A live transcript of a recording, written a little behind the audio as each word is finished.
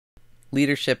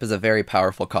Leadership is a very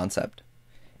powerful concept.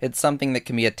 It's something that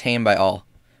can be attained by all,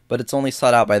 but it's only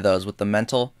sought out by those with the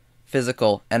mental,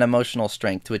 physical, and emotional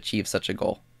strength to achieve such a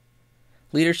goal.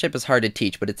 Leadership is hard to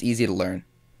teach, but it's easy to learn.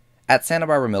 At Santa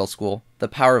Barbara Middle School, the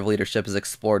power of leadership is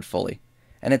explored fully,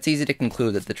 and it's easy to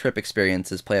conclude that the trip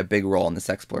experiences play a big role in this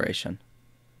exploration.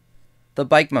 The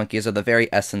bike monkeys are the very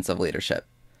essence of leadership.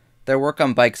 Their work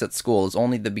on bikes at school is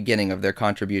only the beginning of their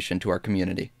contribution to our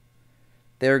community.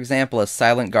 Their example as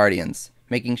silent guardians,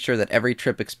 making sure that every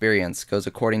trip experience goes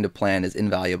according to plan, is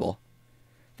invaluable.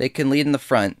 They can lead in the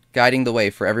front, guiding the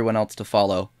way for everyone else to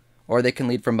follow, or they can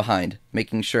lead from behind,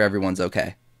 making sure everyone's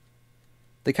okay.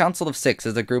 The Council of Six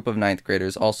is a group of ninth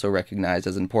graders also recognized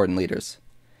as important leaders.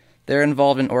 They are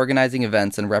involved in organizing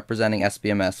events and representing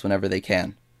SBMS whenever they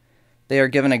can. They are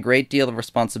given a great deal of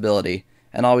responsibility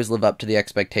and always live up to the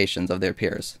expectations of their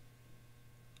peers.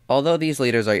 Although these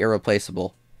leaders are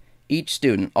irreplaceable, each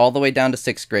student, all the way down to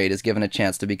 6th grade, is given a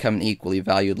chance to become an equally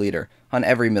valued leader on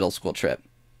every middle school trip.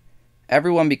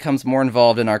 Everyone becomes more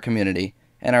involved in our community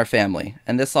and our family,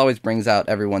 and this always brings out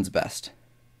everyone's best.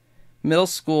 Middle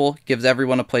school gives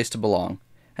everyone a place to belong,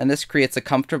 and this creates a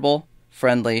comfortable,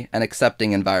 friendly, and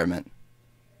accepting environment.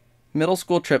 Middle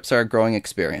school trips are a growing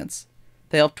experience.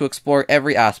 They help to explore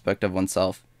every aspect of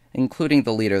oneself, including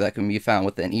the leader that can be found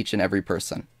within each and every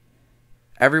person.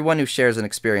 Everyone who shares an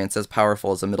experience as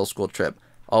powerful as a middle school trip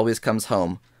always comes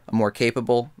home a more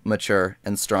capable, mature,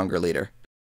 and stronger leader.